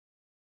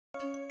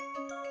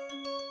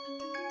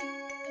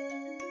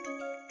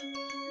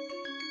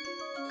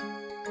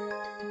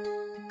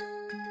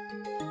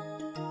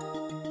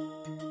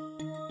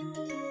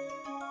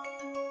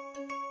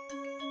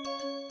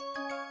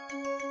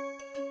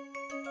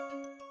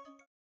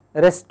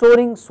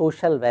Restoring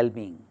social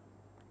well-being.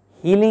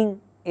 Healing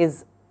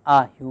is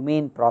a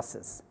humane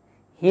process.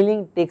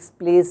 Healing takes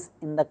place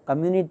in the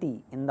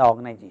community, in the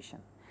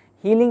organization.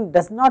 Healing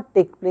does not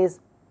take place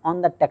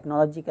on the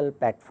technological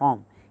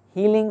platform.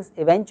 Healing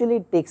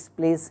eventually takes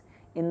place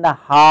in the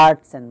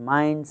hearts and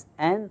minds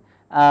and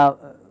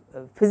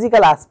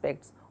physical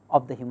aspects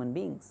of the human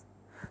beings.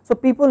 So,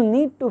 people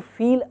need to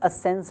feel a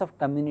sense of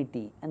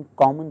community and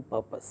common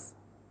purpose.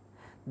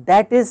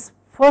 That is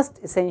first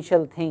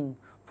essential thing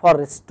for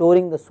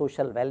restoring the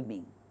social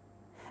well-being.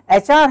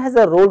 HR has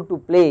a role to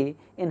play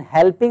in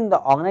helping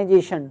the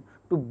organization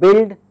to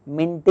build,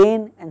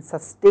 maintain and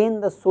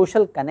sustain the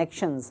social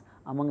connections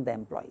among the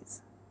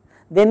employees.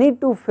 They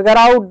need to figure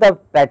out the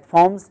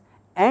platforms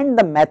and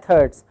the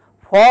methods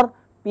for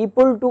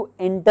people to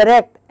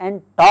interact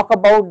and talk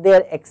about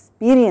their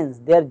experience,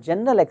 their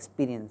general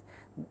experience.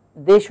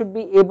 They should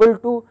be able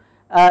to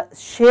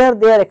share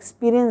their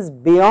experience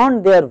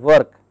beyond their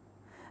work,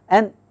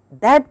 and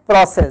that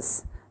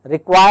process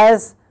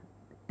requires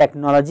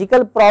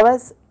technological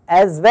prowess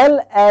as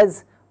well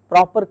as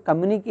proper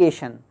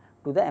communication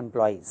to the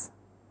employees.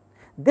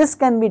 This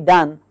can be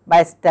done by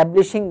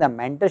establishing the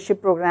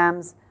mentorship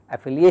programs,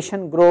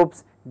 affiliation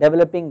groups,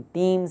 developing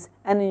teams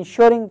and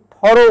ensuring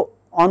thorough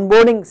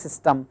onboarding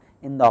system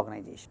in the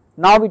organization.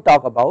 Now we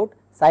talk about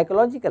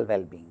psychological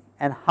well-being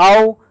and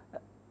how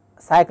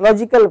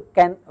psychological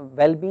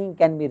well-being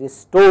can be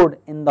restored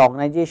in the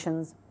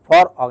organizations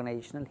for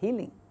organizational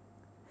healing.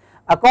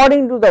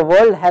 According to the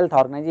World Health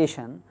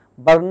Organization,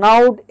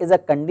 burnout is a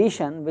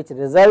condition which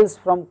results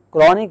from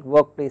chronic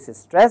workplace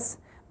stress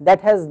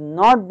that has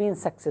not been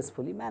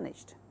successfully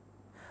managed.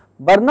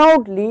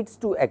 Burnout leads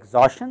to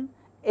exhaustion,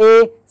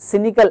 a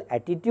cynical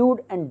attitude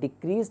and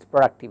decreased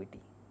productivity.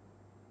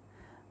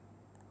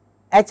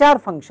 HR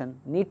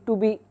function need to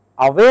be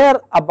aware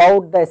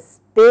about the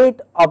state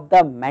of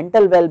the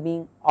mental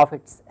well-being of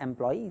its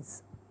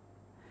employees.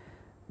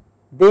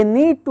 They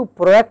need to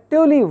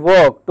proactively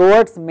work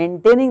towards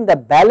maintaining the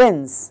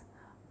balance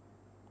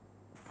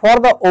for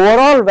the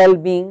overall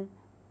well-being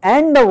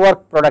and the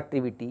work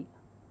productivity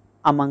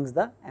amongst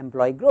the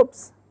employee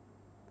groups.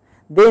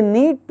 They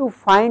need to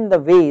find the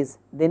ways,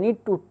 they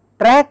need to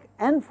track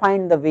and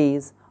find the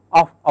ways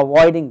of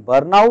avoiding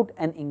burnout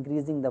and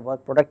increasing the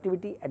work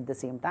productivity at the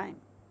same time.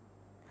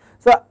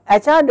 So,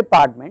 HR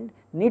department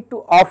need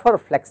to offer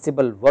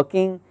flexible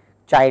working,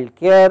 child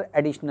care,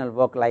 additional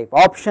work life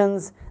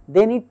options.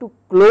 They need to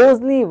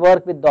closely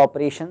work with the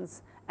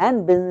operations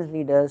and business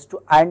leaders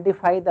to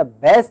identify the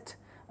best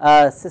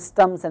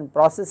systems and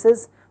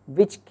processes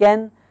which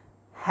can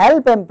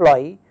help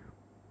employee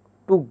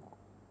to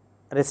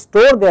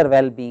restore their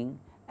well-being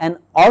and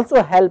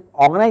also help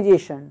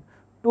organization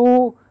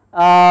to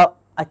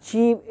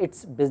achieve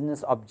its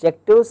business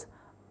objectives,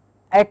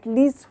 at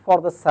least for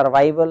the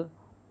survival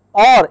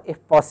or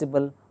if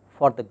possible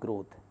for the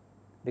growth,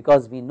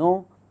 because we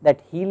know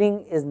that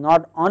healing is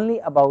not only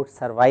about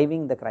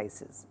surviving the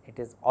crisis, it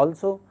is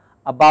also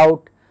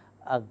about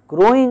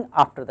growing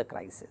after the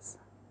crisis.